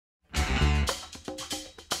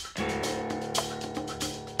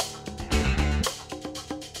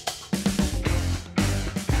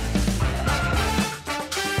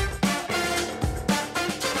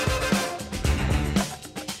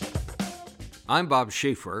I'm Bob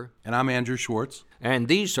Schieffer. And I'm Andrew Schwartz. And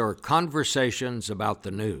these are Conversations About the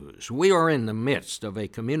News. We are in the midst of a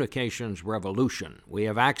communications revolution. We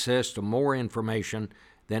have access to more information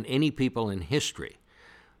than any people in history.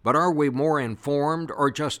 But are we more informed or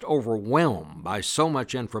just overwhelmed by so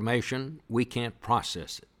much information we can't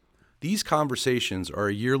process it? These conversations are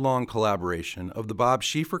a year-long collaboration of the Bob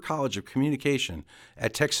Schieffer College of Communication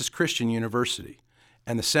at Texas Christian University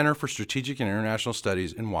and the Center for Strategic and International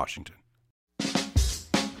Studies in Washington.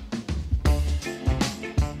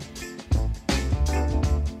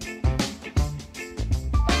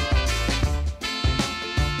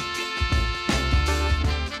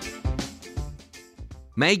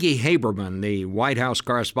 Maggie Haberman, the White House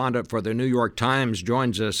correspondent for the New York Times,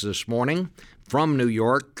 joins us this morning from New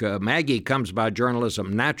York. Maggie comes by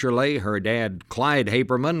journalism naturally. Her dad, Clyde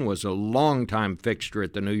Haberman, was a longtime fixture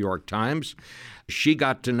at the New York Times. She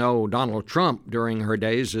got to know Donald Trump during her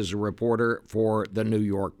days as a reporter for the New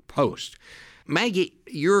York Post. Maggie,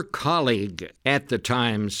 your colleague at the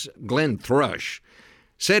Times, Glenn Thrush,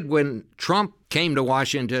 said when Trump came to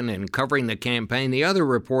Washington and covering the campaign, the other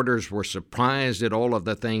reporters were surprised at all of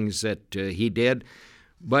the things that he did.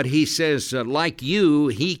 But he says, like you,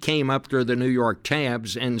 he came up through the New York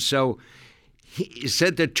tabs, and so he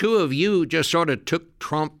said the two of you just sort of took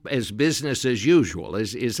Trump as business as usual.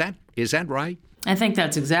 Is that right? I think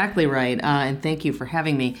that's exactly right, and thank you for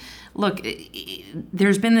having me. Look,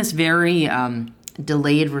 there's been this very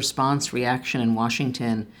delayed response reaction in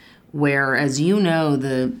Washington where, as you know,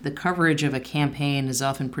 the coverage of a campaign is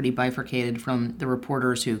often pretty bifurcated from the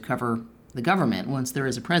reporters who cover the government once there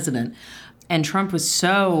is a president. And Trump was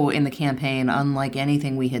so in the campaign unlike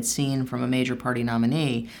anything we had seen from a major party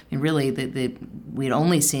nominee. I mean, really, we'd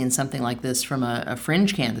only seen something like this from a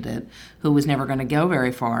fringe candidate who was never going to go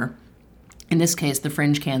very far. In this case, the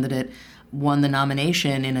fringe candidate won the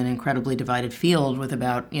nomination in an incredibly divided field with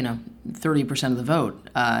about, 30% of the vote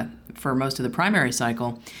for most of the primary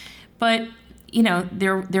cycle. But,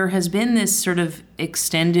 there has been this sort of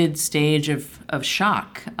extended stage of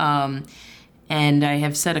shock. And I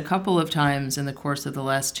have said a couple of times in the course of the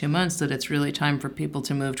last 2 months that it's really time for people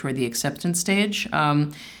to move toward the acceptance stage,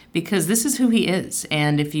 because this is who he is.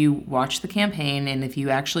 And if you watch the campaign and if you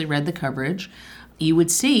actually read the coverage, you would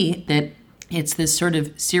see that it's this sort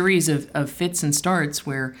of series of fits and starts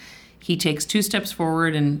where he takes 2 steps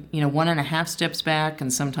forward and 1.5 steps back,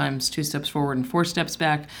 and sometimes 2 steps forward and 4 steps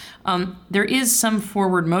back. There is some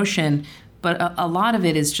forward motion, but a lot of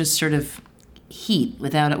it is just sort of heat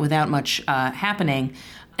without much happening,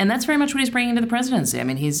 and that's very much what he's bringing to the presidency. I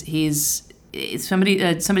mean, he's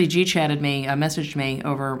somebody G-chatted me, messaged me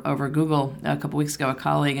over Google a couple weeks ago, a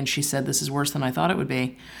colleague, and she said this is worse than I thought it would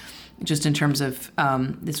be. Just in terms of,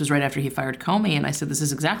 this was right after he fired Comey, and I said, this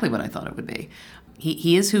is exactly what I thought it would be.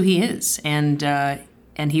 He is who he is, and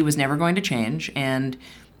he was never going to change, and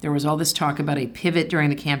there was all this talk about a pivot during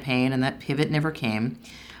the campaign, and that pivot never came.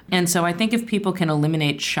 And so I think if people can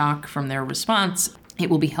eliminate shock from their response, it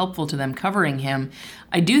will be helpful to them covering him.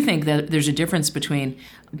 I do think that there's a difference between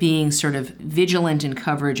being sort of vigilant in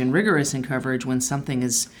coverage and rigorous in coverage when something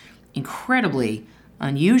is incredibly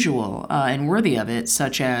unusual and worthy of it,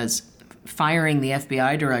 such as firing the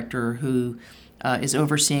FBI director who is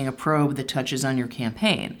overseeing a probe that touches on your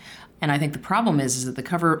campaign. And I think the problem is that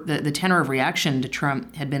the tenor of reaction to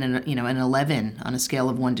Trump had been an 11 on a scale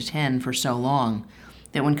of 1 to 10 for so long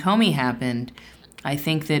that when Comey happened, I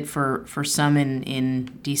think that for some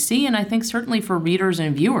in D.C., and I think certainly for readers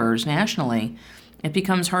and viewers nationally, it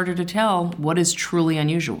becomes harder to tell what is truly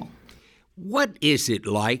unusual. What is it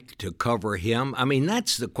like to cover him? I mean,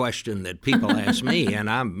 that's the question that people ask me, and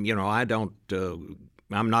I'm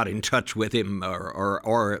not in touch with him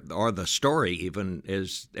or the story even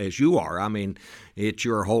as you are. I mean, it's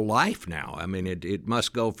your whole life now. I mean, it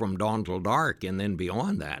must go from dawn till dark and then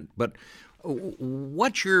beyond that. But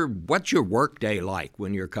what's your work day like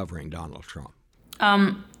when you're covering Donald Trump?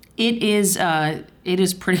 It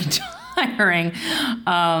is pretty tiring.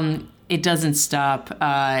 It doesn't stop.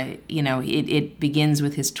 It begins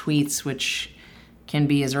with his tweets, which can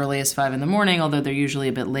be as early as 5 a.m, although they're usually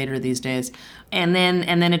a bit later these days. And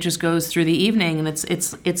then it just goes through the evening, and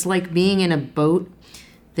it's like being in a boat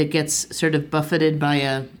that gets sort of buffeted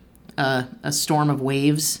by a storm of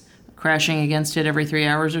waves crashing against it every 3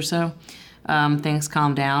 hours or so. Things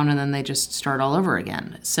calm down, and then they just start all over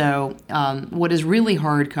again. So what is really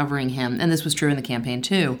hard covering him, and this was true in the campaign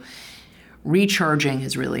too, recharging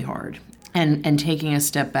is really hard, and taking a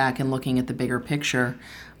step back and looking at the bigger picture,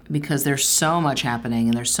 because there's so much happening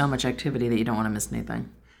and there's so much activity that you don't want to miss anything.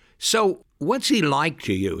 So what's he like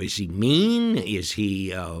to you? Is he mean? Is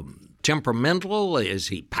he temperamental? Is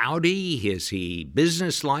he pouty? Is he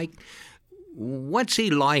businesslike? What's he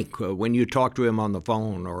like when you talk to him on the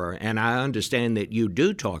phone? And I understand that you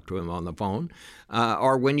do talk to him on the phone,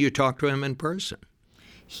 or when you talk to him in person?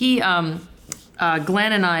 Glenn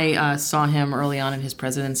and I saw him early on in his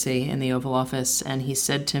presidency in the Oval Office, and he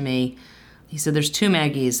said to me, there's two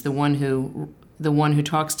Maggies, the one who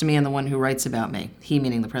talks to me and the one who writes about me. He,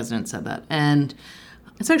 meaning the president, said that. And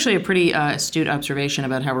it's actually a pretty astute observation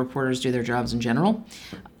about how reporters do their jobs in general.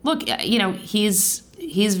 Look,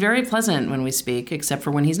 he's very pleasant when we speak, except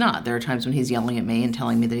for when he's not. There are times when he's yelling at me and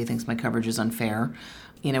telling me that he thinks my coverage is unfair.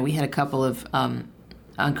 We had a couple of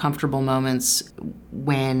uncomfortable moments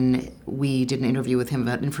when we did an interview with him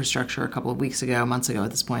about infrastructure a couple of months ago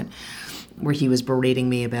at this point, where he was berating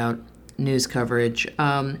me about news coverage.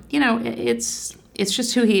 It's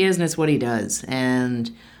just who he is and it's what he does.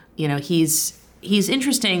 And, he's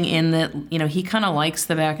interesting in that, he kind of likes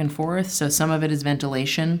the back and forth. So some of it is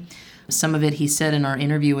ventilation. Some of it, he said in our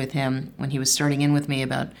interview with him when he was starting in with me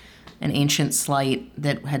about an ancient slight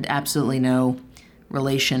that had absolutely no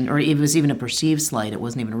relation, or it was even a perceived slight, it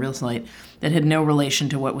wasn't even a real slight, that had no relation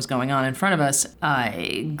to what was going on in front of us.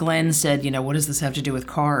 Glenn said, what does this have to do with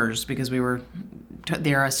cars? Because we were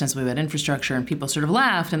there ostensibly about infrastructure, and people sort of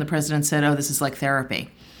laughed, and the president said, oh, this is like therapy.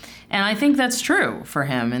 And I think that's true for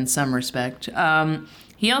him in some respect.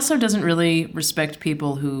 He also doesn't really respect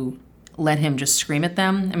people who let him just scream at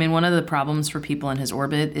them. I mean, one of the problems for people in his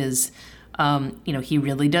orbit is, he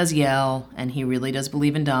really does yell, and he really does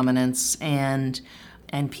believe in dominance, and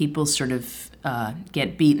people sort of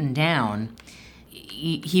get beaten down.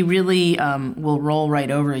 He really will roll right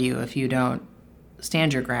over you if you don't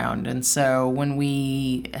stand your ground. And so when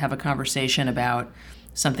we have a conversation about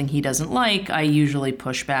something he doesn't like, I usually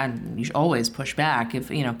push back. You should always push back. If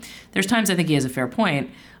there's times I think he has a fair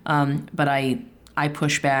point, but I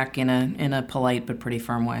push back in a polite but pretty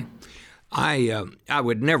firm way. I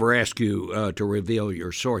would never ask you to reveal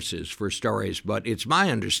your sources for stories, but it's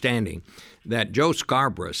my understanding that Joe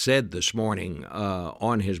Scarborough said this morning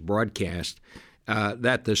on his broadcast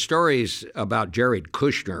that the stories about Jared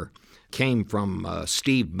Kushner came from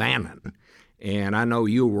Steve Bannon. And I know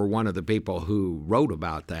you were one of the people who wrote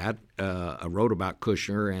about that, wrote about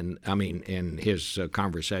Kushner and his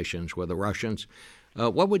conversations with the Russians.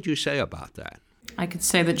 What would you say about that? I could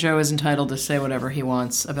say that Joe is entitled to say whatever he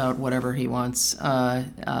wants about whatever he wants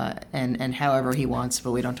and however he wants,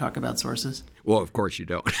 but we don't talk about sources. Well, of course you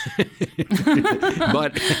don't.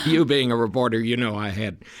 But you being a reporter, I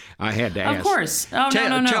had to ask. Of course. Oh,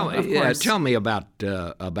 no. Of course. Tell me about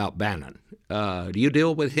Bannon. Do you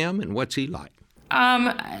deal with him, and what's he like?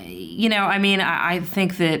 I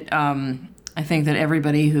think that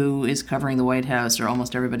everybody who is covering the White House, or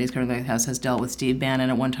almost everybody who's covering the White House, has dealt with Steve Bannon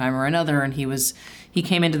at one time or another, and he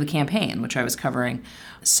came into the campaign, which I was covering.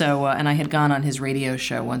 So, and I had gone on his radio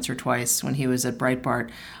show once or twice when he was at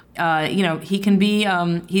Breitbart. He can be,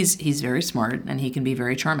 he's very smart, and he can be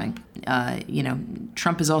very charming.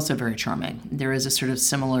 Trump is also very charming. There is a sort of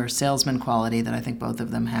similar salesman quality that I think both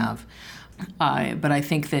of them have. But I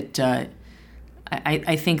think that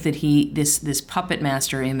I think that this puppet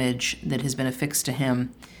master image that has been affixed to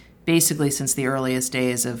him basically since the earliest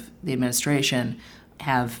days of the administration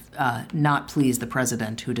have not pleased the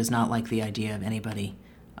president, who does not like the idea of anybody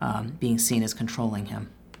being seen as controlling him,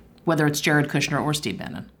 whether it's Jared Kushner or Steve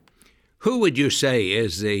Bannon. Who would you say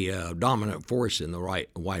is the dominant force in the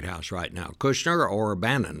White House right now, Kushner or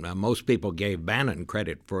Bannon? Most people gave Bannon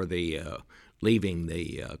credit for the leaving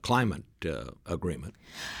the climate agreement.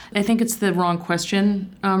 I think it's the wrong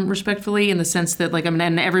question, respectfully, in the sense that,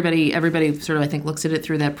 and everybody sort of, I think, looks at it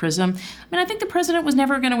through that prism. I think the president was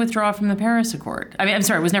never going to withdraw from the Paris Accord.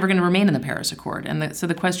 Was never going to remain in the Paris Accord. And so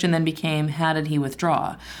the question then became, how did he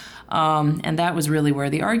withdraw? And that was really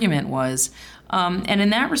where the argument was. And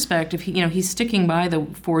in that respect, if he's sticking by the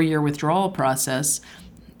 4-year withdrawal process,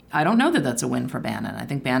 I don't know that that's a win for Bannon. I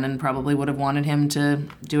think Bannon probably would have wanted him to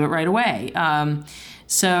do it right away.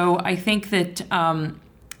 So I think that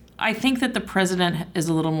the president is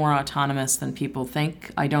a little more autonomous than people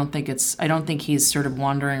think. I don't think he's sort of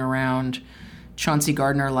wandering around Chauncey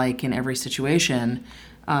Gardner-like in every situation,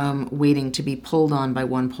 waiting to be pulled on by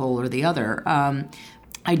one pole or the other.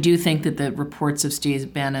 I do think that the reports of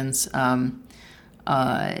Steve Bannon's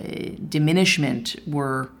diminishment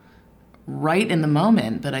were right in the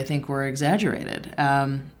moment, but I think were exaggerated.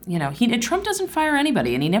 Trump doesn't fire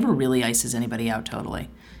anybody, and he never really ices anybody out totally.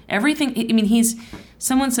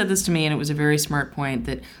 Someone said this to me, and it was a very smart point,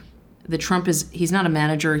 that Trump he's not a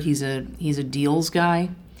manager, he's a deals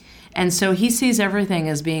guy. And so he sees everything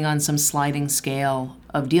as being on some sliding scale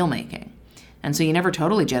of deal making. And so you never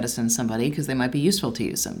totally jettison somebody because they might be useful to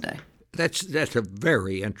you someday. That's a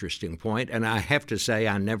very interesting point, and I have to say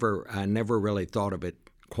I never really thought of it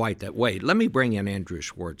quite that way. Let me bring in Andrew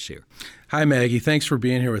Schwartz here. Hi, Maggie. Thanks for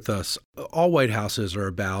being here with us. All White Houses are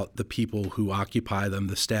about the people who occupy them,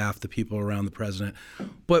 the staff, the people around the president.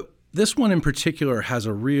 But this one in particular has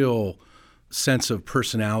a real sense of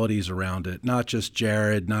personalities around it, not just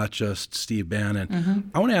Jared, not just Steve Bannon. Mm-hmm.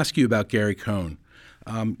 I want to ask you about Gary Cohn.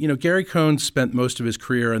 Gary Cohn spent most of his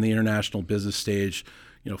career on the international business stage.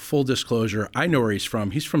 Full disclosure, I know where he's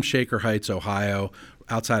from. He's from Shaker Heights, Ohio,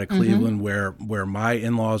 outside of Cleveland, where my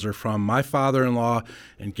in-laws are from. My father-in-law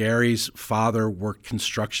and Gary's father worked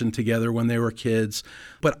construction together when they were kids.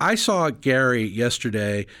 But I saw Gary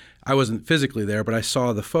yesterday. I wasn't physically there, but I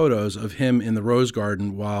saw the photos of him in the Rose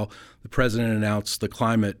Garden while the president announced the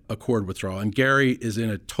climate accord withdrawal. And Gary is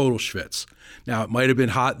in a total schwitz. Now, it might have been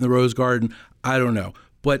hot in the Rose Garden. I don't know.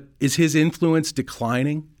 But is his influence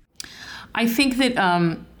declining? I think that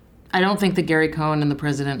I don't think that Gary Cohn and the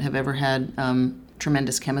president have ever had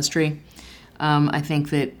tremendous chemistry. I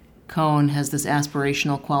think that Cohn has this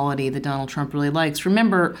aspirational quality that Donald Trump really likes.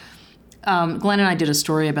 Remember, Glenn and I did a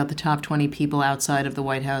story about the top 20 people outside of the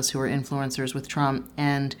White House who are influencers with Trump.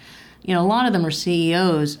 And, a lot of them are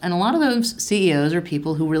CEOs. And a lot of those CEOs are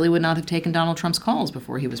people who really would not have taken Donald Trump's calls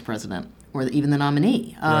before he was president or even the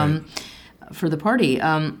nominee for the party.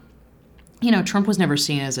 Trump was never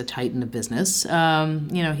seen as a titan of business.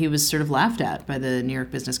 He was sort of laughed at by the New York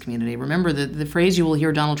business community. Remember, the phrase you will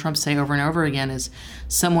hear Donald Trump say over and over again is,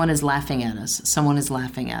 "Someone is laughing at us. Someone is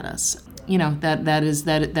laughing at us."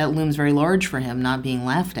 That looms very large for him, not being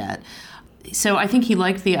laughed at. So I think he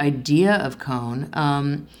liked the idea of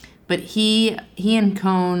Cohn, but he and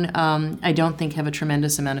Cohn, I don't think, have a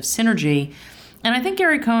tremendous amount of synergy. And I think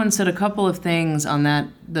Gary Cohn said a couple of things on that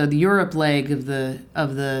the Europe leg of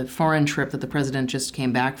the foreign trip that the president just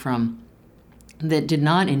came back from that did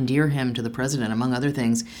not endear him to the president, among other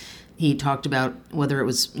things. He talked about whether it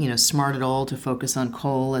was smart at all to focus on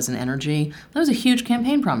coal as an energy. That was a huge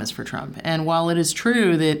campaign promise for Trump. And while it is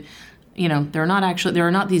true that there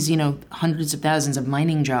are not these hundreds of thousands of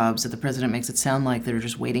mining jobs that the president makes it sound like that are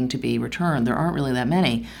just waiting to be returned, there aren't really that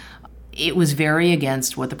many. It was very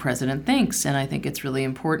against what the president thinks, and I think it's really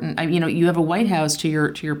important. You have a White House, to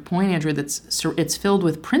your point, Andrew, it's filled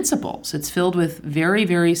with principals. It's filled with very,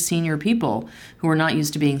 very senior people who are not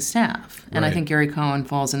used to being staff, and I think Gary Cohn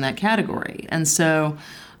falls in that category. And so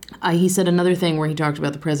he said another thing where he talked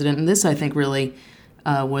about the president, and this I think really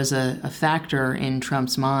was a factor in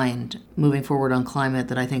Trump's mind moving forward on climate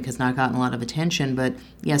that I think has not gotten a lot of attention. But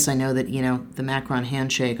yes, I know that the Macron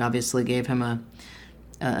handshake obviously gave him a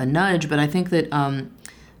nudge, but I think that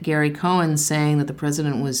Gary Cohn saying that the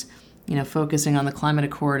president was, focusing on the climate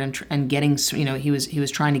accord and getting, he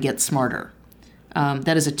was trying to get smarter.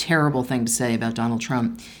 That is a terrible thing to say about Donald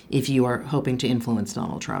Trump if you are hoping to influence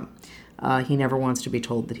Donald Trump. He never wants to be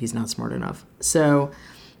told that he's not smart enough. So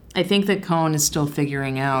I think that Cohn is still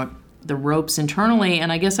figuring out the ropes internally,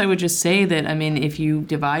 and I guess I would just say that, if you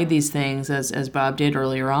divide these things, as Bob did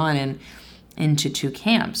earlier on, into two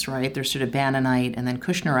camps, right? There's sort of Bannonite and then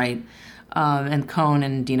Kushnerite, and Cohn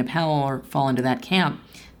and Dina Powell fall into that camp.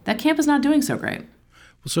 That camp is not doing so great.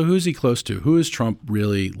 So who's he close to? Who does Trump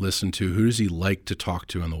really listen to? Who does he like to talk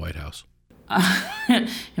to in the White House?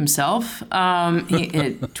 Himself,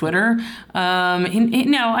 Twitter.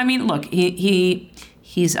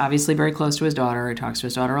 He's obviously very close to his daughter. He talks to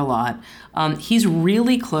his daughter a lot. He's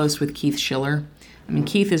really close with Keith Schiller.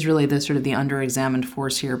 Keith is really the under-examined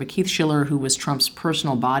force here, but Keith Schiller, who was Trump's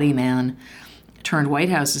personal body man turned White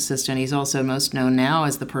House assistant, he's also most known now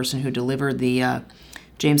as the person who delivered the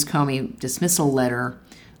James Comey dismissal letter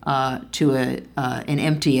to an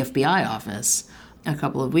empty FBI office a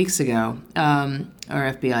couple of weeks ago, or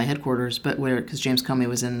FBI headquarters, but because James Comey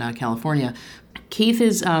was in California. Keith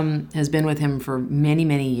has been with him for many,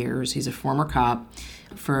 many years. He's a former cop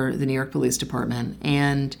for the New York Police Department,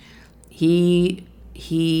 and he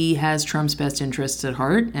has Trump's best interests at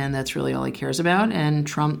heart, and that's really all he cares about. And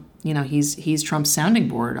Trump, he's Trump's sounding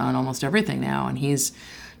board on almost everything now. And he's,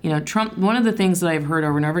 Trump. One of the things that I've heard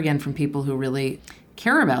over and over again from people who really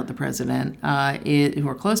care about the president, who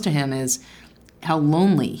are close to him, is how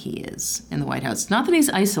lonely he is in the White House. It's not that he's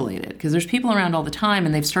isolated, because there's people around all the time,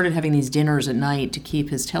 and they've started having these dinners at night to keep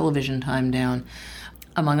his television time down,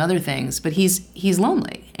 among other things. But he's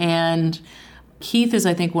lonely. And Keith is,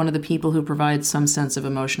 I think, one of the people who provides some sense of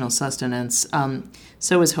emotional sustenance.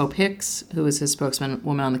 So is Hope Hicks, who is his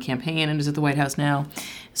spokeswoman on the campaign and is at the White House now.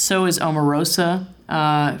 So is Omarosa,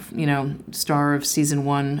 star of season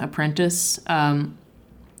 1 Apprentice,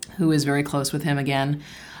 who is very close with him again.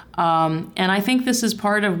 And I think this is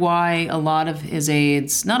part of why a lot of his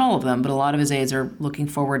aides, not all of them, but a lot of his aides are looking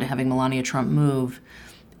forward to having Melania Trump move,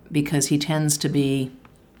 because he tends to be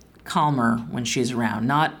calmer when she's around.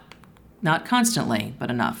 Not constantly, but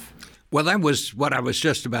enough. Well, that was what I was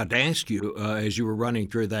just about to ask you as you were running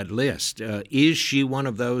through that list. Is she one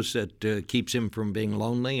of those that keeps him from being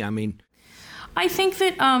lonely? I mean, I think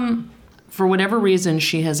that for whatever reason,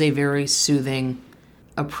 she has a very soothing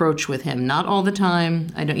approach with him. Not all the time.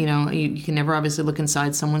 I don't. You can never obviously look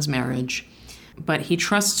inside someone's marriage, but he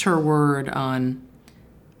trusts her word on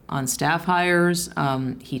staff hires.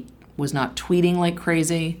 He was not tweeting like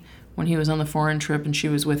crazy when he was on the foreign trip and she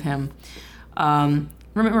was with him.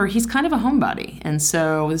 Remember, he's kind of a homebody, and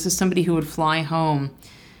so this is somebody who would fly home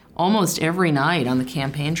almost every night on the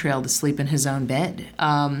campaign trail to sleep in his own bed.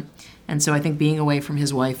 And so I think being away from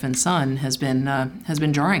his wife and son has been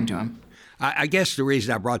jarring to him. I guess the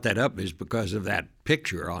reason I brought that up is because of that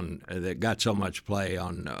picture that got so much play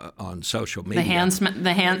on social media. The hand smack.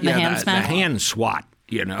 The hand swat.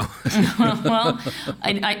 Well,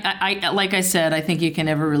 I like I said, I think you can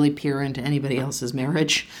never really peer into anybody else's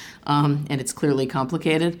marriage, and it's clearly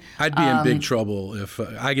complicated. I'd be in big trouble if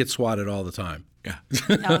I get swatted all the time. Yeah.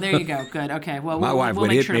 Oh, there you go. Good. Okay. Well, my wife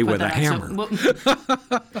would hit me with a hammer.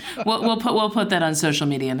 We'll put that on social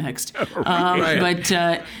media next.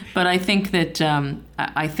 Right. But I think that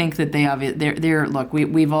they're look.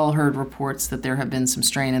 We've all heard reports that there have been some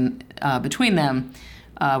strain between them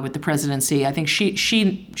with the presidency. I think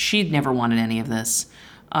she'd never wanted any of this.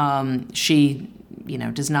 She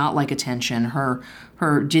does not like attention.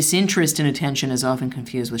 Her disinterest in attention is often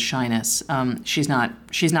confused with shyness. She's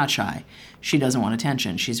not shy. She doesn't want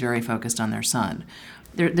attention. She's very focused on their son.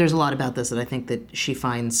 There's a lot about this that I think that she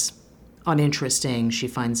finds uninteresting. She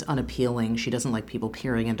finds unappealing. She doesn't like people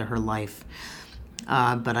peering into her life.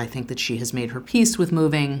 But I think that she has made her peace with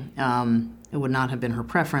moving. It would not have been her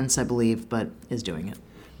preference, I believe, but is doing it.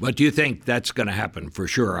 But do you think that's going to happen for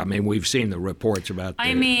sure? I mean, we've seen the reports about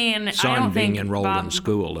the son being enrolled in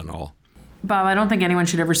school and all. Bob, I don't think anyone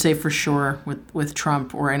should ever say for sure with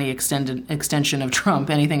Trump or any extension of Trump,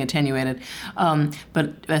 anything attenuated.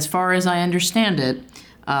 But as far as I understand it,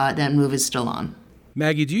 that move is still on.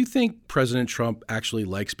 Maggie, do you think President Trump actually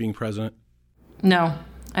likes being president? No,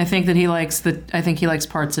 I think that he likes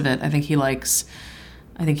parts of it. I think he likes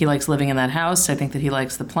living in that house. I think that he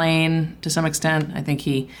likes the plane to some extent. I think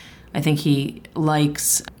he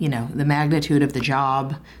likes, the magnitude of the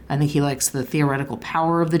job. I think he likes the theoretical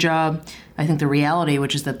power of the job. I think the reality,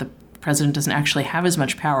 which is that the president doesn't actually have as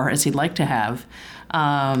much power as he'd like to have,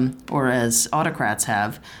 or as autocrats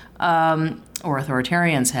have, or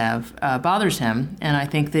authoritarians have, bothers him. And I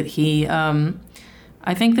think that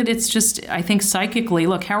I think psychically,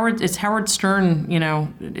 look, it's Howard Stern,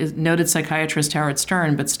 noted psychiatrist Howard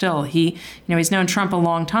Stern, but still he's known Trump a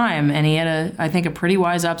long time, and he had I think a pretty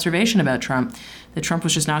wise observation about Trump, that Trump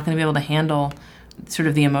was just not going to be able to handle sort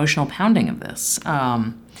of the emotional pounding of this,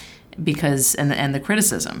 because the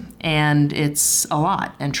criticism, and it's a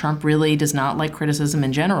lot, and Trump really does not like criticism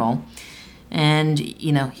in general, and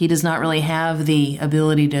he does not really have the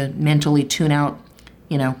ability to mentally tune out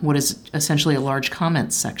what is essentially a large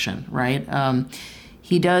comments section, right?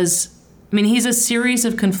 He's a series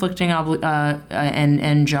of conflicting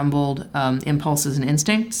and jumbled impulses and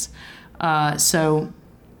instincts. So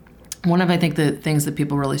one of, I think, the things that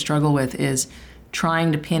people really struggle with is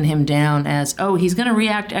trying to pin him down as, he's going to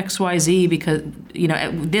react XYZ because,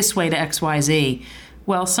 this way to XYZ.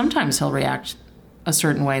 Well, sometimes he'll react a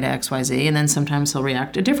certain way to XYZ, and then sometimes he'll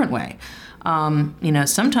react a different way.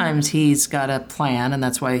 Sometimes he's got a plan and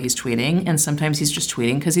that's why he's tweeting, and sometimes he's just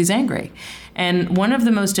tweeting because he's angry. And one of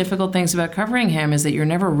the most difficult things about covering him is that you're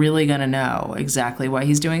never really going to know exactly why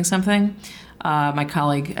he's doing something. My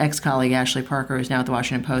ex-colleague Ashley Parker, who's now at the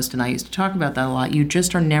Washington Post, and I used to talk about that a lot. You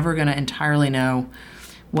just are never going to entirely know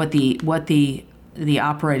what the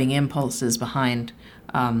operating impulse is behind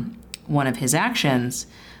one of his actions.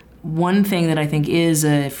 One thing that I think is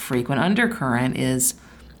a frequent undercurrent is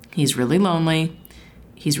he's really lonely.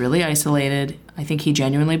 He's really isolated. I think he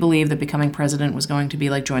genuinely believed that becoming president was going to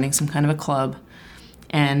be like joining some kind of a club.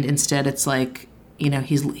 And instead it's like,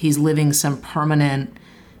 he's living some permanent,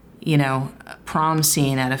 prom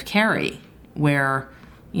scene out of Carrie where,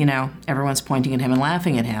 everyone's pointing at him and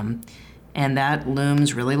laughing at him. And that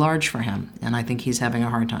looms really large for him. And I think he's having a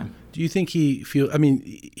hard time. Do you think he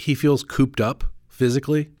feels cooped up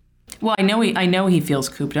physically? Well, I know he feels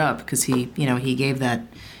cooped up because he gave that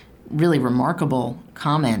really remarkable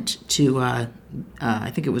comment to, I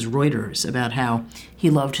think it was Reuters, about how he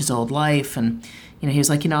loved his old life. And, he was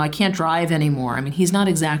like, I can't drive anymore. I mean, he's not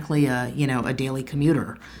exactly a daily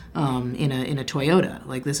commuter in a Toyota.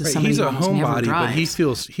 Like, this is somebody who almost never drives. He's a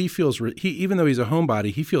homebody, but even though he's a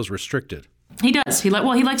homebody, he feels restricted. He does. He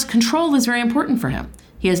likes control is very important for him.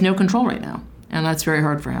 He has no control right now, and that's very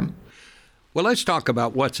hard for him. Well, let's talk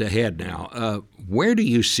about what's ahead now. Where do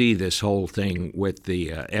you see this whole thing with the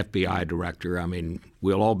FBI director? I mean,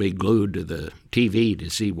 we'll all be glued to the TV to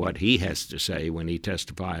see what he has to say when he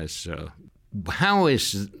testifies.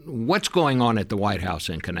 What's going on at the White House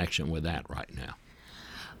in connection with that right now?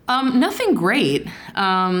 Nothing great.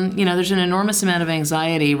 There's an enormous amount of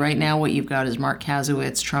anxiety. Right now, what you've got is Mark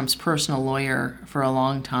Kasowitz, Trump's personal lawyer for a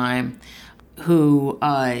long time, who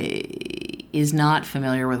is not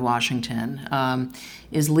familiar with Washington,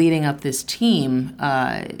 is leading up this team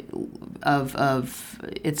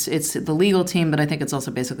it's the legal team, but I think it's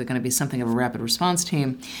also basically going to be something of a rapid response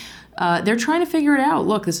team. They're trying to figure it out.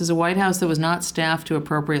 Look, this is a White House that was not staffed to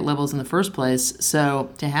appropriate levels in the first place, so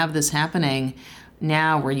to have this happening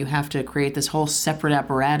now where you have to create this whole separate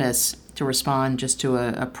apparatus to respond just to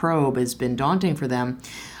a probe has been daunting for them.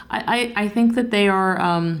 I think that they are...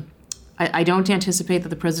 I don't anticipate that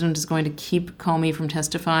the president is going to keep Comey from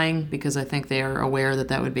testifying, because I think they are aware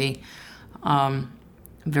that would be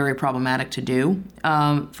very problematic to do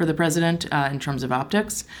for the president in terms of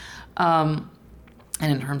optics and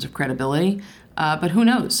in terms of credibility. But who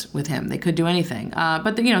knows with him? They could do anything.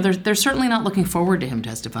 But they're certainly not looking forward to him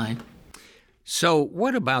testifying. So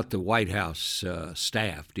what about the White House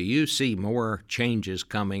staff? Do you see more changes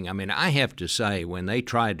coming? I mean, I have to say, when they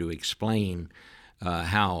tried to explain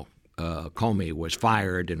how Comey was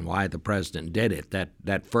fired and why the president did it,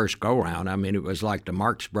 that first go-round, I mean, it was like the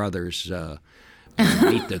Marx Brothers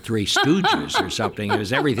meet the Three Stooges or something. It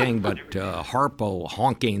was everything but Harpo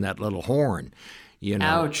honking that little horn.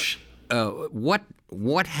 Ouch.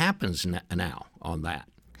 What happens now on that?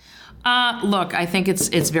 Look, I think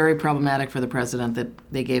it's very problematic for the president that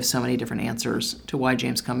they gave so many different answers to why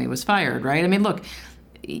James Comey was fired, right? I mean, look,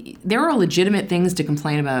 there are legitimate things to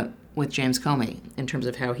complain about with James Comey in terms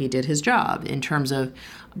of how he did his job, in terms of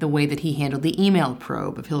the way that he handled the email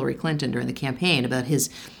probe of Hillary Clinton during the campaign, about his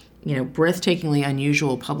breathtakingly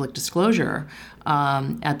unusual public disclosure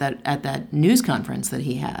at that news conference that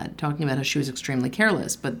he had, talking about how she was extremely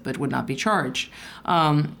careless but would not be charged.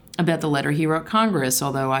 About the letter he wrote Congress,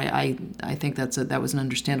 although I think that was an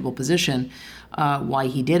understandable position why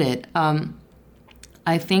he did it.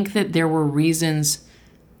 I think that there were reasons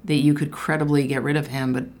that you could credibly get rid of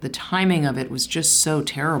him, but the timing of it was just so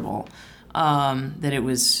terrible that it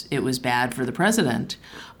was bad for the president.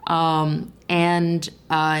 And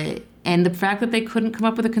the fact that they couldn't come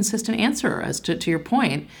up with a consistent answer, as to your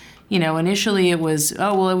point. Initially it was, it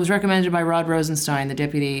was recommended by Rod Rosenstein, the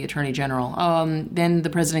Deputy Attorney General. Then the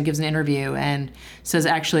president gives an interview and says,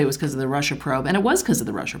 actually, it was because of the Russia probe. And it was because of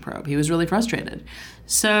the Russia probe. He was really frustrated.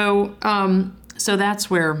 So that's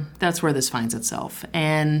where this finds itself.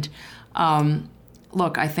 And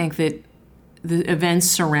look, I think that the events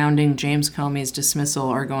surrounding James Comey's dismissal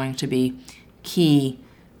are going to be key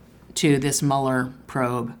to this Mueller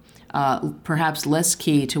probe. Perhaps less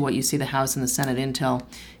key to what you see the House and the Senate Intel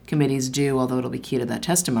committees do, although it'll be key to that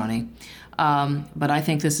testimony. But I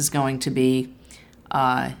think this is going to be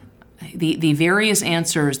the various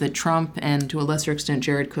answers that Trump and, to a lesser extent,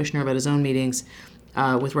 Jared Kushner about his own meetings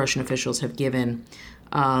with Russian officials have given,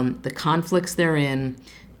 the conflicts therein,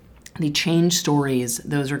 the change stories,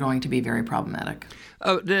 those are going to be very problematic.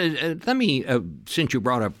 Let me, since you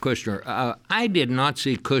brought up Kushner, I did not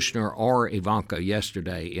see Kushner or Ivanka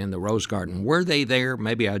yesterday in the Rose Garden. Were they there?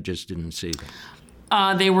 Maybe I just didn't see them.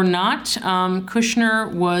 They were not.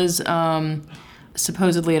 Kushner was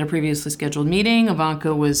supposedly at a previously scheduled meeting.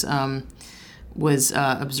 Ivanka was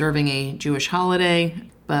observing a Jewish holiday,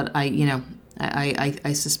 but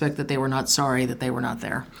I suspect that they were not sorry that they were not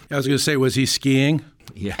there. I was going to say, was he skiing?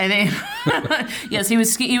 Yeah. Yes, he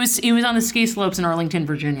was. He was on the ski slopes in Arlington,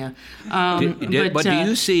 Virginia. But do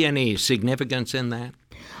you see any significance in that?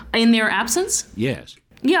 In their absence? Yes.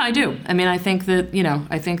 Yeah, I do. I mean, I think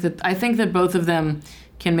that both of them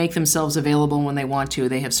can make themselves available when they want to.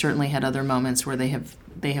 They have certainly had other moments where they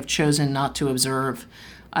have chosen not to observe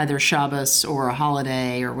either Shabbos or a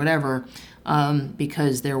holiday or whatever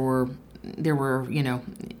because there were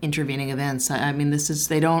intervening events. I mean,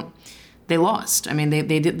 they lost. I mean,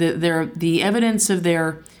 they did the evidence of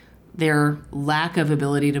their lack of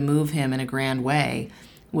ability to move him in a grand way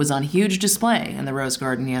was on huge display in the Rose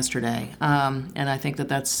Garden yesterday. And I think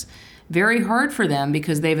that's very hard for them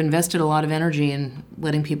because they've invested a lot of energy in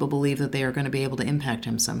letting people believe that they are going to be able to impact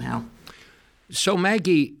him somehow. So,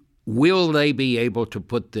 Maggie, will they be able to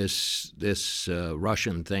put this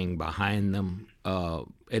Russian thing behind them?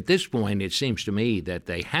 At this point, it seems to me that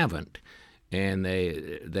they haven't, and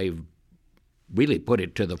they've really put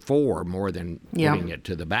it to the fore more than putting it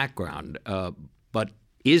to the background. But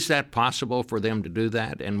is that possible for them to do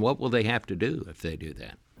that? And what will they have to do if they do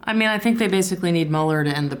that? I mean, I think they basically need Mueller to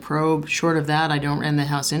end the probe. Short of that, and the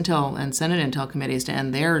House Intel and Senate Intel committees to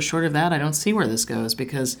end theirs. Short of that, I don't see where this goes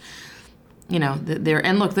because, they're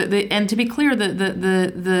and look, and to be clear,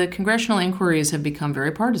 the congressional inquiries have become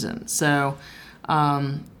very partisan. So,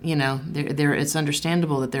 it's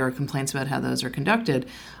understandable that there are complaints about how those are conducted.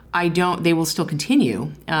 They will still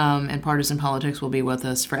continue, and partisan politics will be with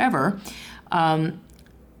us forever.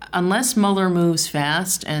 Unless Mueller moves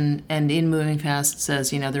fast and in moving fast says,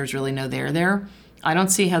 there's really no there, I don't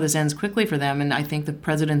see how this ends quickly for them. And I think the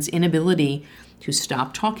president's inability to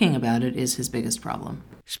stop talking about it is his biggest problem.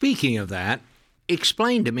 Speaking of that,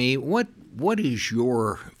 explain to me what is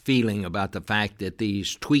your feeling about the fact that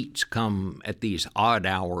these tweets come at these odd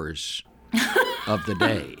hours of the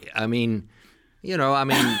day? I mean,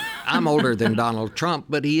 I'm older than Donald Trump,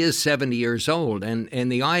 but he is 70 years old.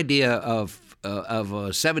 And the idea of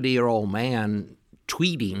a 70-year-old man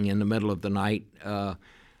tweeting in the middle of the night,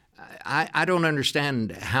 I don't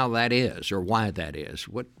understand how that is or why that is.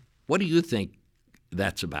 What do you think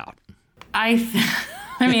that's about? I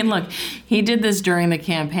mean, look, he did this during the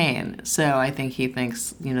campaign, so I think he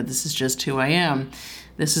thinks, this is just who I am.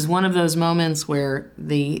 This is one of those moments where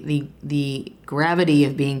the gravity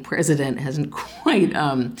of being president hasn't quite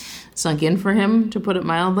sunk in for him, to put it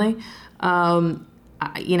mildly.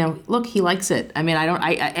 Look, he likes it. I mean,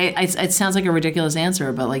 it sounds like a ridiculous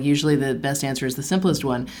answer, but usually the best answer is the simplest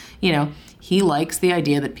one. He likes the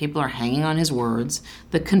idea that people are hanging on his words.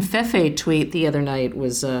 The Confefe tweet the other night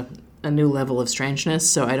was a new level of strangeness.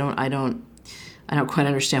 So I don't quite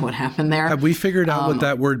understand what happened there. Have we figured out what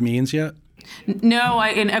that word means yet? No,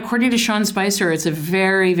 and according to Sean Spicer, it's a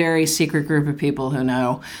very, very secret group of people who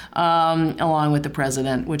know, along with the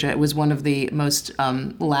president, which was one of the most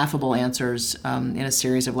laughable answers in a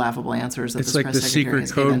series of laughable answers. It's like the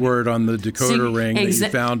secret code word on the decoder ring that you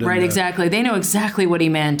found. Right, exactly. They know exactly what he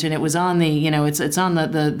meant, and it was on the, it's on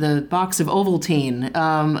the box of Ovaltine.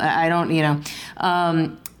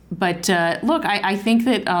 But look, I think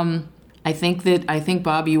that. I think,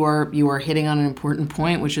 Bob, you are hitting on an important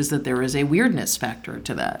point, which is that there is a weirdness factor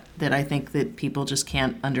to that I think that people just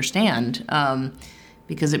can't understand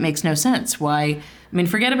because it makes no sense. Why? I mean,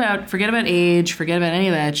 forget about age, forget about any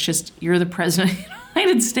of that. It's just you're the president of the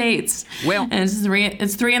United States. Well, and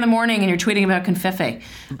it's 3 a.m. and you're tweeting about Confefe.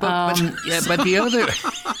 But the other,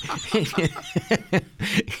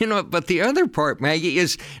 but the other part, Maggie,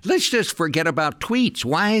 is let's just forget about tweets.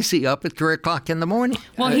 Why is he up at 3 o'clock in the morning?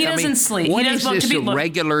 Well, he doesn't sleep. What he is this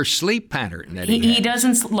irregular sleep pattern that he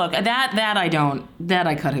doesn't look that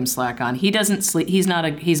I cut him slack on. He doesn't sleep. He's not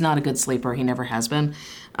a good sleeper. He never has been.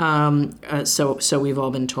 So we've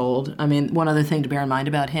all been told. I mean, one other thing to bear in mind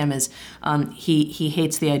about him is he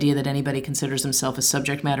hates the idea that anybody considers himself a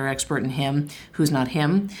subject matter expert in him who's not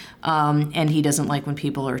him, and he doesn't like when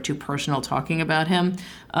people are too personal talking about him.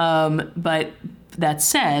 But that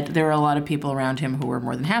said, there are a lot of people around him who are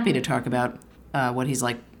more than happy to talk about what he's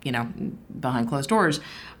like, behind closed doors.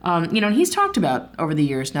 And he's talked about over the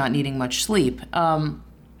years not needing much sleep, and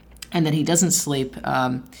that he doesn't sleep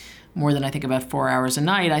more than I think about 4 hours a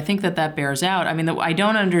night. I think that bears out. I mean, I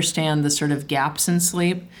don't understand the sort of gaps in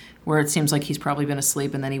sleep where it seems like he's probably been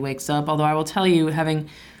asleep and then he wakes up. Although I will tell you, having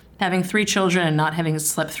 3 children and not having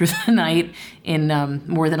slept through the night in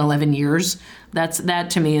more than 11 years, that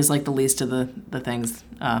to me is like the least of the things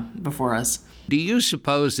before us. Do you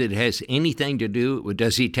suppose it has anything to do with,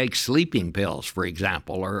 does he take sleeping pills, for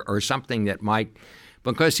example, or something that might,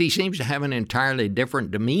 because he seems to have an entirely different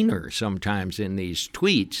demeanor sometimes in these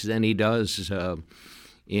tweets than he does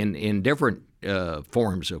in different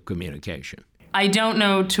forms of communication? I don't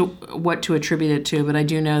know what to attribute it to, but I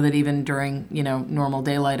do know that even during normal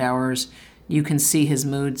daylight hours, you can see his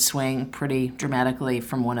mood swing pretty dramatically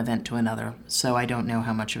from one event to another. So I don't know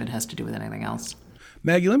how much of it has to do with anything else.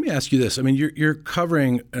 Maggie, let me ask you this. I mean, you're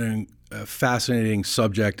covering a fascinating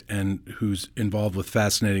subject and who's involved with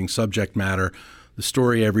fascinating subject matter. The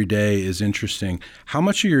story every day is interesting. How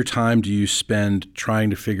much of your time do you spend trying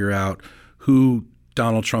to figure out who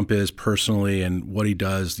Donald Trump is personally and what he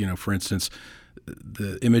does? For instance,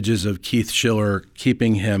 the images of Keith Schiller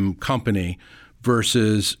keeping him company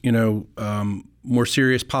versus, more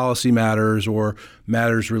serious policy matters or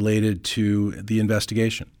matters related to the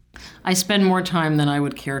investigation. I spend more time than I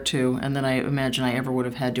would care to, and than I imagine I ever would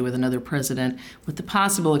have had to with another president, with the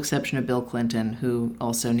possible exception of Bill Clinton, who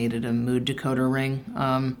also needed a mood decoder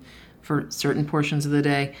ring for certain portions of the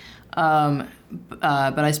day. But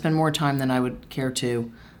I spend more time than I would care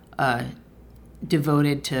to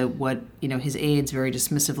devoted to what his aides very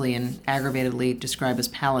dismissively and aggravatedly describe as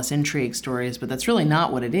palace intrigue stories, but that's really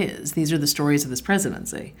not what it is. These are the stories of this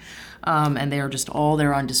presidency, and they are just all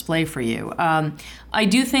there on display for you. I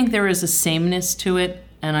do think there is a sameness to it,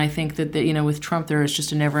 and I think that with Trump there is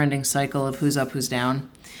just a never-ending cycle of who's up, who's down.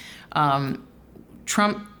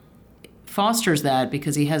 Trump fosters that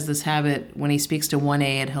because he has this habit when he speaks to one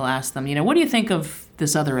aide, he'll ask them, what do you think of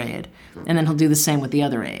this other aide? And then he'll do the same with the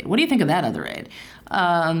other aide. What do you think of that other aide?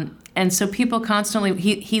 And so people constantly,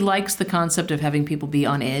 he likes the concept of having people be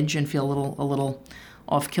on edge and feel a little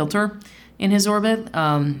off kilter in his orbit.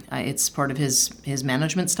 It's part of his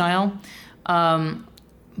management style.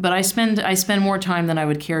 But I spend more time than I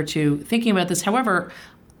would care to thinking about this. However,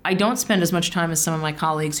 I don't spend as much time as some of my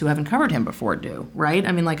colleagues who haven't covered him before do, right?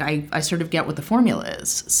 I mean, I sort of get what the formula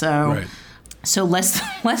is. So, right. So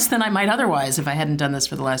less than I might otherwise if I hadn't done this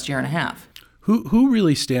for the last year and a half. Who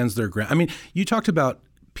really stands their ground? I mean, you talked about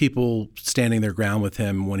people standing their ground with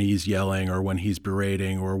him when he's yelling or when he's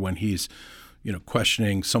berating or when he's,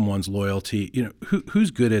 questioning someone's loyalty.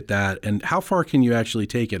 Who's good at that, and how far can you actually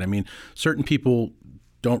take it? I mean, certain people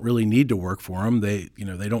don't really need to work for him. They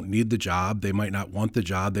don't need the job. They might not want the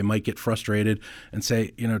job. They might get frustrated and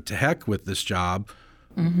say, to heck with this job.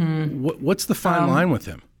 Mm-hmm. What's the fine line with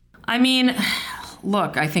him? I mean,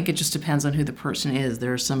 look, I think it just depends on who the person is.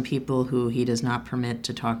 There are some people who he does not permit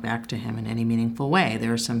to talk back to him in any meaningful way.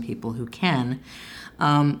 There are some people who can.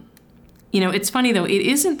 It's funny, though. It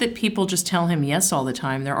isn't that people just tell him yes all the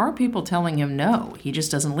time. There are people telling him no. He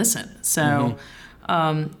just doesn't listen. So,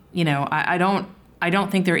 I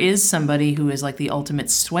don't think there is somebody who is like the ultimate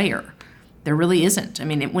swayer. There really isn't. I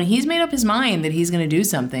mean, when he's made up his mind that he's going to do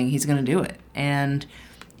something, he's going to do it. And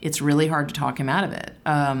it's really hard to talk him out of it.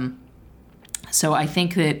 So I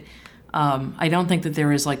think that I don't think that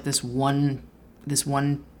there is like this one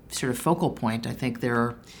sort of focal point. I think there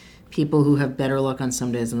are people who have better luck on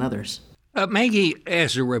some days than others. Maggie,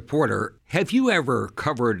 as a reporter, have you ever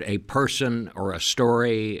covered a person or a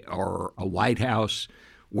story or a White House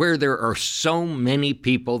where there are so many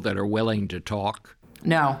people that are willing to talk?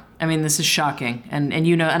 No. I mean, this is shocking. And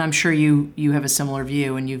and I'm sure you have a similar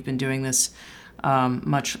view, and you've been doing this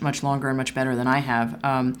much longer and much better than I have.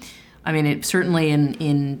 I mean, it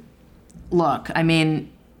certainly look, I mean,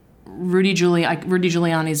 Rudy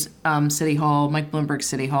Giuliani's City Hall, Mike Bloomberg's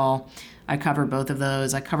City Hall, I covered both of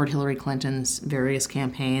those. I covered Hillary Clinton's various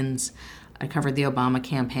campaigns. I covered the Obama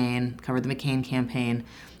campaign, covered the McCain campaign.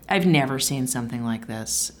 I've never seen something like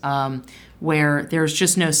this, where there's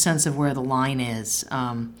just no sense of where the line is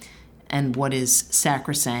and what is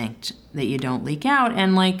sacrosanct that you don't leak out.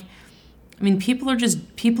 And people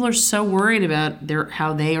are so worried about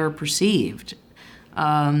how they are perceived,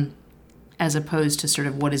 as opposed to sort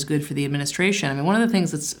of what is good for the administration. I mean, one of the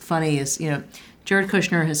things that's funny is, Jared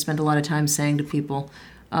Kushner has spent a lot of time saying to people,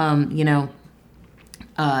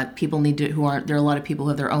 people need to, there are a lot of people who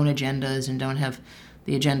have their own agendas and don't have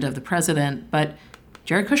the agenda of the president, but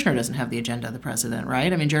Jared Kushner doesn't have the agenda of the president,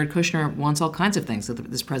 right? I mean, Jared Kushner wants all kinds of things that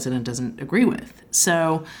this president doesn't agree with.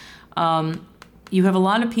 So you have a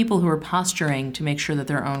lot of people who are posturing to make sure that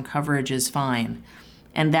their own coverage is fine,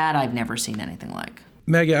 and that I've never seen anything like.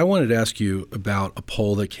 Maggie, I wanted to ask you about a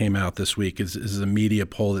poll that came out this week. This is a media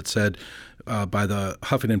poll that said, by the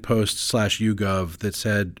Huffington Post /YouGov, that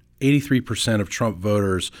said 83% of Trump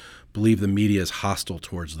voters believe the media is hostile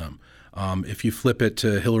towards them. If you flip it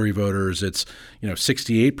to Hillary voters, it's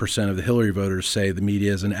 68% of the Hillary voters say the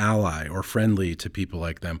media is an ally or friendly to people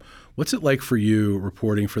like them. What's it like for you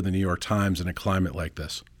reporting for the New York Times in a climate like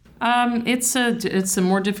this? It's a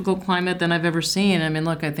more difficult climate than I've ever seen. I mean,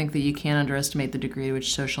 look, I think that you can't underestimate the degree to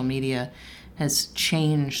which social media has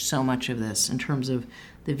changed so much of this in terms of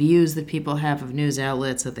the views that people have of news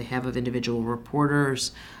outlets, that they have of individual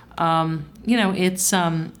reporters. But it's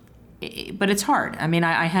hard. I mean,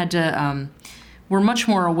 I had to, we're much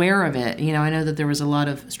more aware of it. I know that there was a lot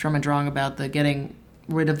of strum and drang about the getting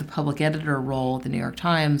rid of the public editor role at the New York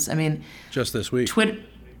Times. I mean, just this week.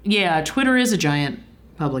 Twitter is a giant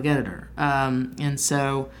public editor. And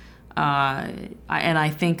so,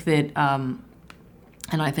 I think that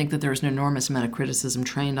there's an enormous amount of criticism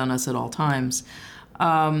trained on us at all times.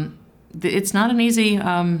 It's not an easy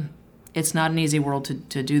world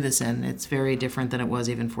to do this in. It's very different than it was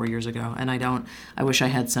even 4 years ago. And I wish I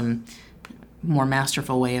had some more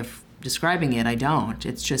masterful way of describing it. I don't.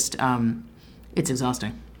 It's just, it's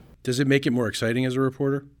exhausting. Does it make it more exciting as a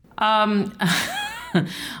reporter? I'm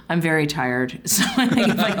very tired, so I think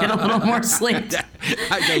if I get a little more sleep,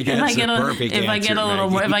 I think that's the perfect answer, if I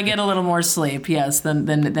get a little more sleep, yes, then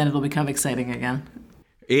it'll become exciting again.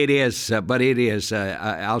 It is, but it is.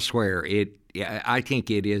 I'll swear it. I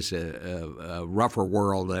think it is a rougher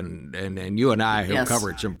world, and you and I have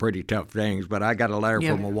covered some pretty tough things. But I got a letter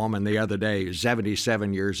from a woman the other day, who's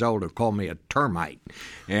 77 years old, who called me a termite,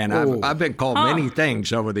 and I've been called many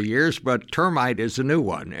things over the years, but termite is a new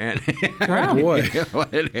one. And boy,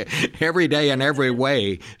 every day in every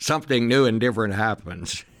way, something new and different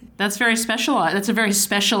happens. That's very specialized. That's a very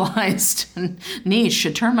specialized niche,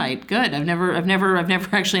 a termite. Good. I've never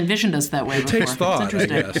actually envisioned us that way before. It takes thought, it's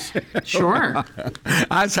interesting. I guess. Sure.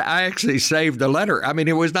 I actually saved the letter. I mean,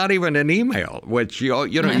 it was not even an email, which you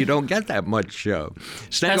don't get that much snail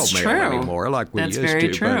mail anymore like we used to. That's very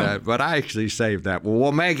true. But I actually saved that.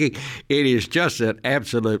 Well, Maggie, it is just an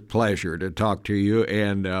absolute pleasure to talk to you,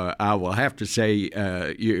 and I will have to say,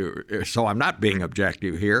 so I'm not being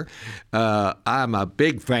objective here. I'm a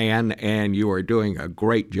big fan. And you are doing a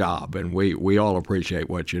great job, and we all appreciate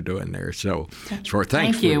what you're doing there. So thanks for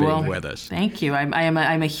being with us. Thank you. I'm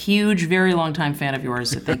a huge, very long time fan of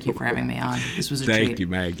yours. So thank you for having me on. This was a treat. Thank you,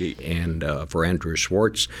 Maggie. And for Andrew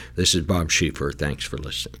Schwartz, this is Bob Schieffer. Thanks for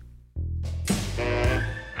listening.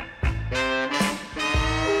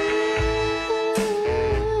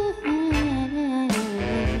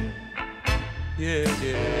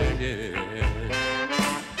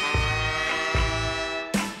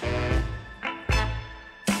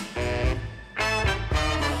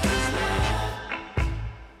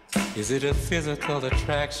 Is it a physical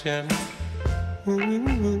attraction?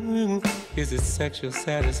 Is it sexual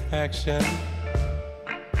satisfaction?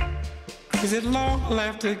 Is it long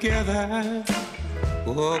life together?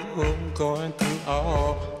 Going through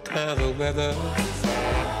all kinds of weather.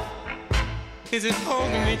 Is it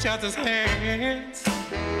holding each other's hands?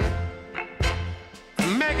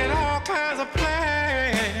 Making all kinds of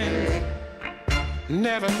plans.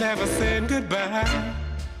 Never saying goodbye.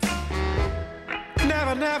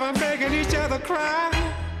 Never making each other cry.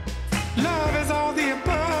 Love is all the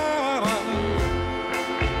above.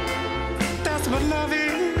 That's what love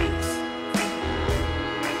is.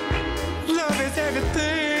 Love is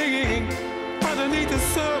everything underneath the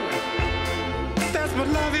sun. That's what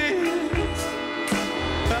love is.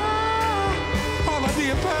 All of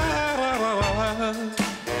the above.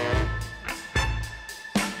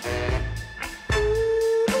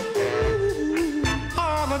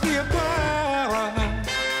 All of the above.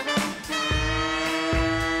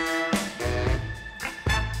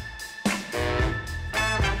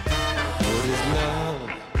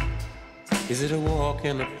 Is it a walk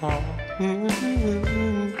in the park?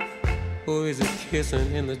 Or is it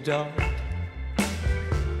kissing in the dark?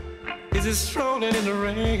 Is it strolling in the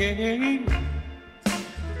rain?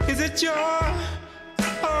 Is it joy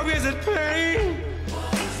or is it pain?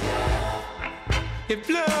 If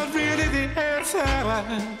love really the answer,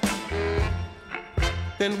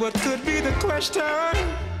 then what could be the question?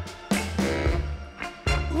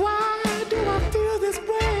 Why do I feel this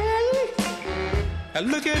way? I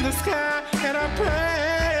look in the sky and I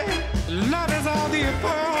pray. Love is all the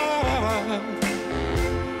above.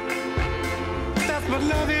 That's what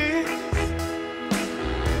love is.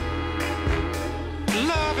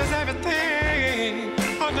 Love is everything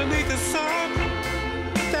underneath the sun.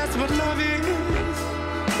 That's what love is.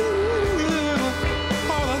 Ooh,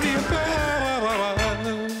 all of the above.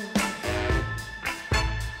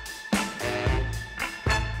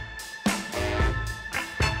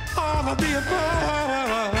 All of the above.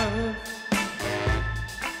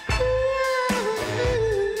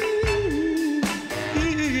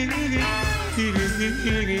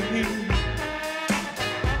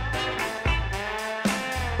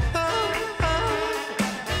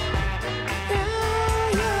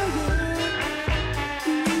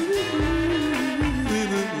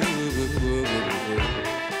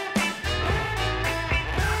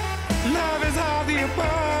 Love is all the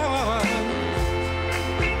above.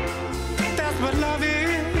 That's what love is.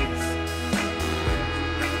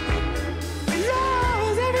 Love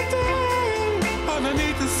is everything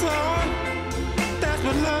underneath the sun. That's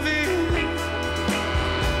what love is.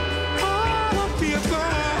 All of the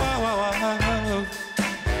above.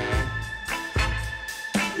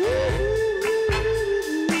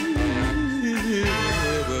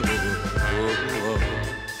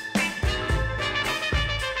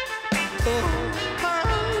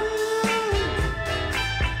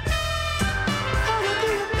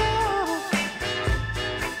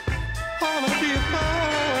 All of the above.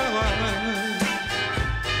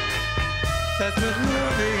 That's what love is.